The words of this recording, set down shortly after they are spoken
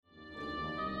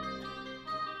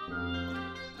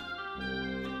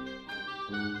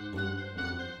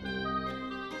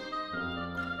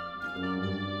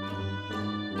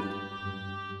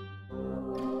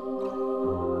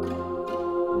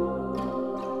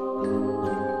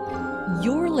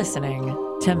listening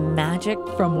to Magic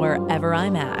from Wherever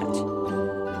I'm At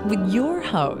with your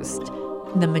host,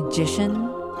 the magician,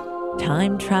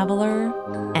 time traveler,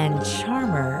 and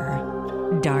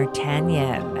charmer,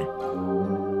 D'Artagnan.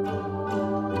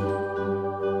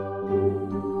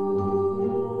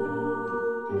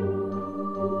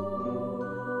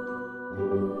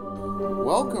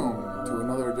 Welcome to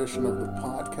another edition of the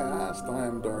podcast. I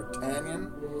am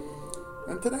D'Artagnan,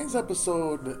 and today's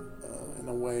episode, in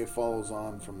a way, follows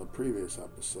on from the previous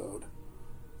episode,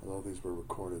 although these were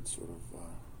recorded sort of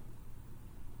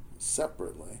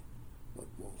separately, but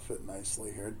will fit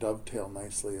nicely here, dovetail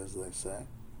nicely, as they say.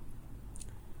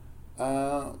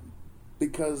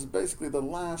 Because basically the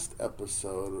last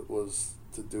episode was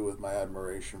to do with my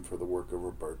admiration for the work of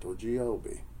Roberto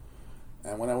Giobbi.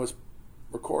 And when I was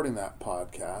recording that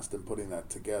podcast and putting that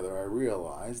together, I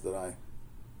realized that I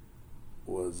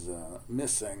was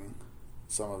missing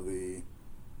some of the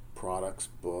products,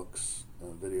 books,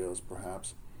 videos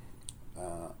perhaps,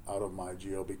 out of my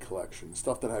Giobbi collection.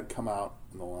 Stuff that had come out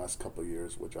in the last couple of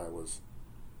years, which I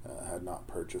had not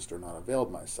purchased or not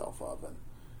availed myself of.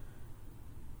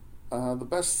 And the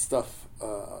best stuff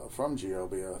from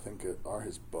Giobbi, I think, are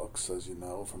his books. As you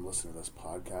know from listening to this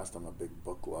podcast, I'm a big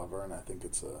book lover, and I think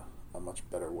it's a much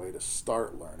better way to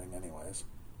start learning anyways.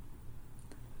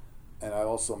 And I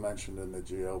also mentioned in the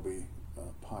Giobbi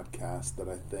podcast that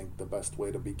I think the best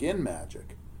way to begin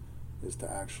magic is to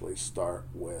actually start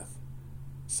with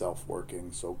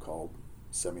self-working, so-called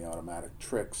semi-automatic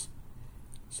tricks,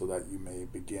 so that you may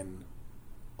begin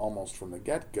almost from the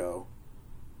get-go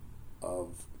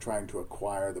of trying to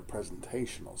acquire the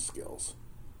presentational skills,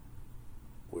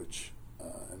 which,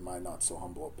 in my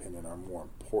not-so-humble opinion, are more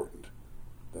important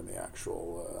than the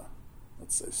actual,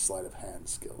 let's say, sleight of hand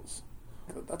skills.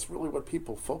 That's really what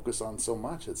people focus on so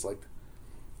much. It's like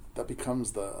that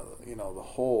becomes the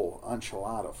whole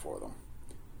enchilada for them.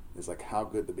 Is like how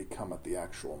good to become at the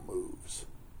actual moves.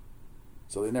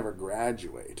 So they never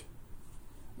graduate.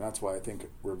 And that's why I think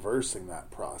reversing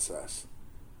that process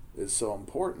is so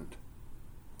important,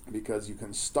 because you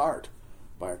can start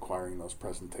by acquiring those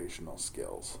presentational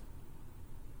skills.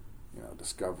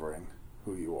 Discovering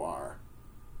who you are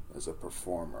as a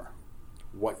performer,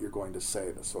 what you're going to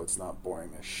say, so it's not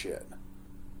boring as shit.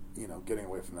 Getting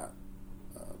away from that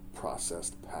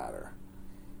processed patter.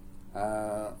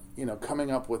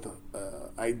 Coming up with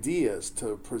ideas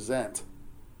to present.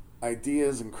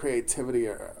 Ideas and creativity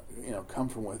come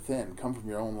from within, come from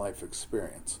your own life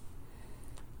experience.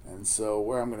 And so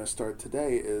where I'm going to start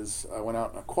today is I went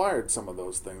out and acquired some of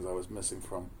those things I was missing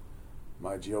from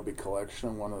my Giobbi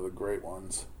collection. One of the great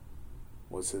ones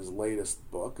was his latest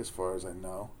book, as far as I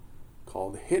know,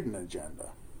 called Hidden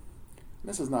Agenda. And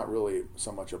this is not really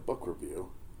so much a book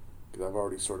review, because I've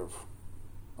already sort of,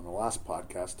 on the last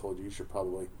podcast, told you should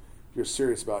probably, if you're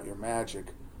serious about your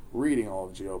magic, reading all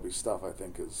of Giobbi's stuff, I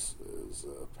think, is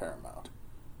paramount,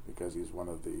 because he's one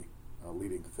of the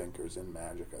leading thinkers in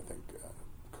magic, I think,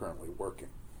 currently working.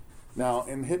 Now,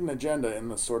 in Hidden Agenda, in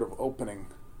the sort of opening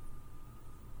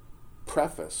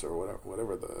preface, or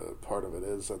whatever the part of it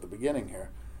is at the beginning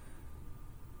here,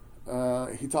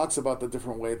 he talks about the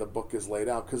different way the book is laid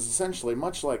out, because essentially,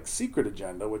 much like Secret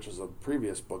Agenda, which is a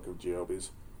previous book of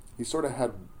Giobbi's, he sort of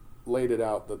had laid it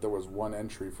out that there was one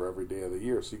entry for every day of the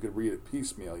year, so you could read it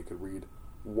piecemeal. You could read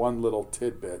one little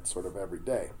tidbit sort of every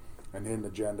day, and Hidden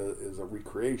Agenda is a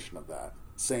recreation of that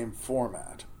same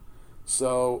format.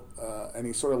 So, and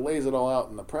he sort of lays it all out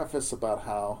in the preface about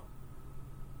how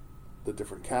the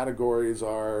different categories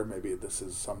are. Maybe this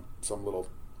is some little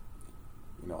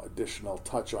additional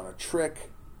touch on a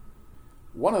trick.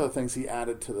 One of the things he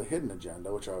added to the Hidden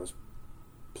Agenda, which I was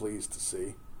pleased to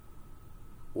see,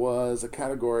 was a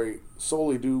category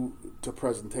solely due to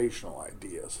presentational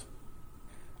ideas.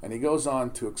 And he goes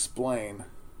on to explain,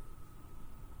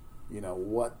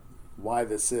 why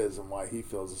this is and why he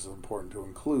feels it's important to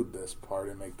include this part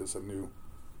and make this a new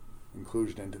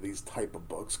inclusion into these type of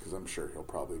books, because I'm sure he'll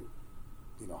probably,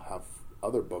 have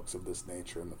other books of this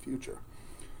nature in the future.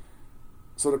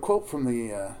 So to quote from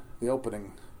the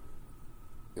opening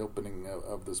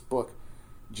of this book,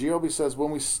 Giobbi says,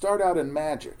 "When we start out in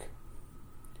magic,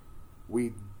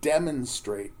 we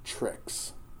demonstrate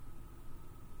tricks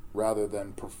rather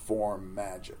than perform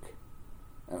magic."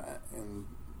 And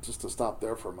just to stop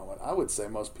there for a moment, I would say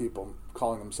most people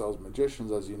calling themselves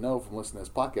magicians, as you know from listening to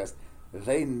this podcast,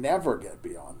 they never get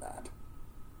beyond that.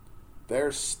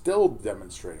 They're still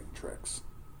demonstrating tricks.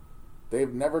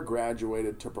 They've never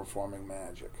graduated to performing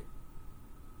magic.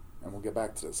 And we'll get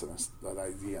back to that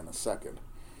idea in a second.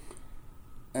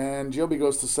 And Joby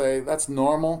goes to say that's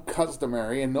normal,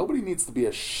 customary, and nobody needs to be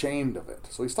ashamed of it.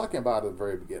 So he's talking about it at the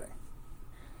very beginning.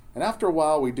 And after a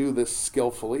while, we do this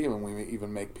skillfully, and we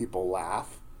even make people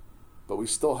laugh, but we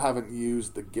still haven't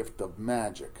used the gift of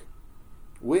magic,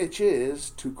 which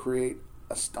is to create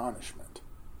astonishment.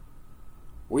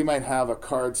 We might have a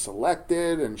card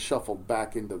selected and shuffled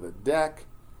back into the deck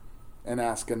and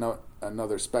ask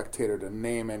another spectator to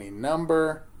name any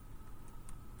number,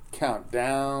 count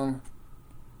down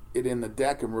it in the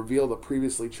deck, and reveal the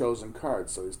previously chosen card.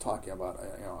 So he's talking about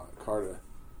a card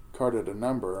at a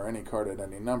number, or any card at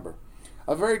any number.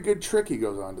 A very good trick, he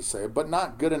goes on to say, but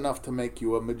not good enough to make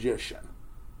you a magician.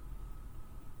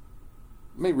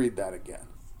 Let me read that again.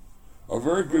 A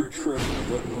very good trick,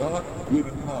 but not good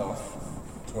enough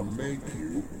to make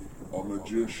you a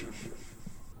magician.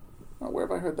 Oh, where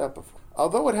have I heard that before?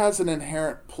 Although it has an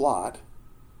inherent plot,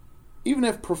 even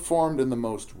if performed in the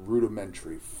most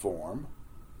rudimentary form,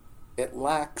 it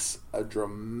lacks a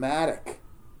dramatic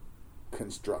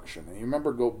construction. And you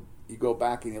remember, you go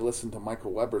back and you listen to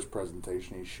Michael Weber's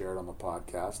presentation he shared on the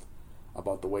podcast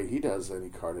about the way he does any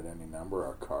card at any number,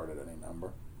 or card at any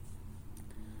number.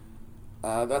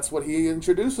 That's what he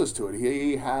introduces to it.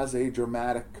 He has a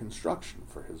dramatic construction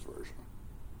for his version.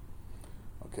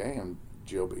 Okay, and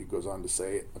Joby goes on to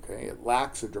say, okay, it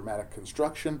lacks a dramatic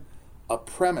construction, a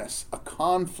premise, a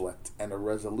conflict, and a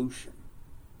resolution.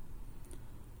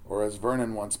 Or as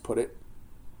Vernon once put it,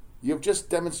 you have just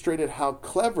demonstrated how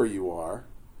clever you are,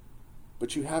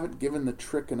 but you haven't given the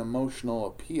trick an emotional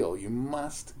appeal. You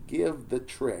must give the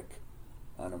trick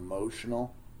an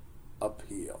emotional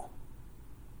appeal.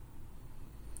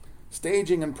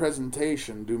 Staging and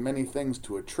presentation do many things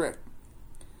to a trick,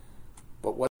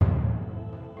 but what...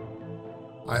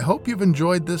 I hope you've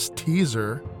enjoyed this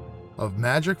teaser of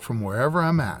Magic from Wherever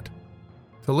I'm At.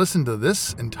 To listen to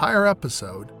this entire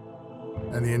episode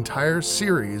and the entire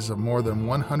series of more than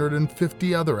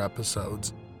 150 other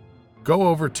episodes, go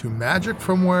over to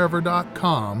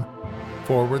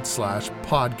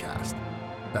magicfromwherever.com/podcast.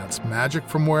 That's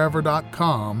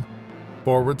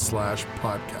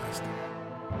magicfromwherever.com/podcast.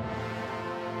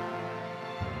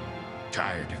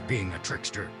 Tired of being a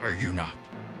trickster, are you not?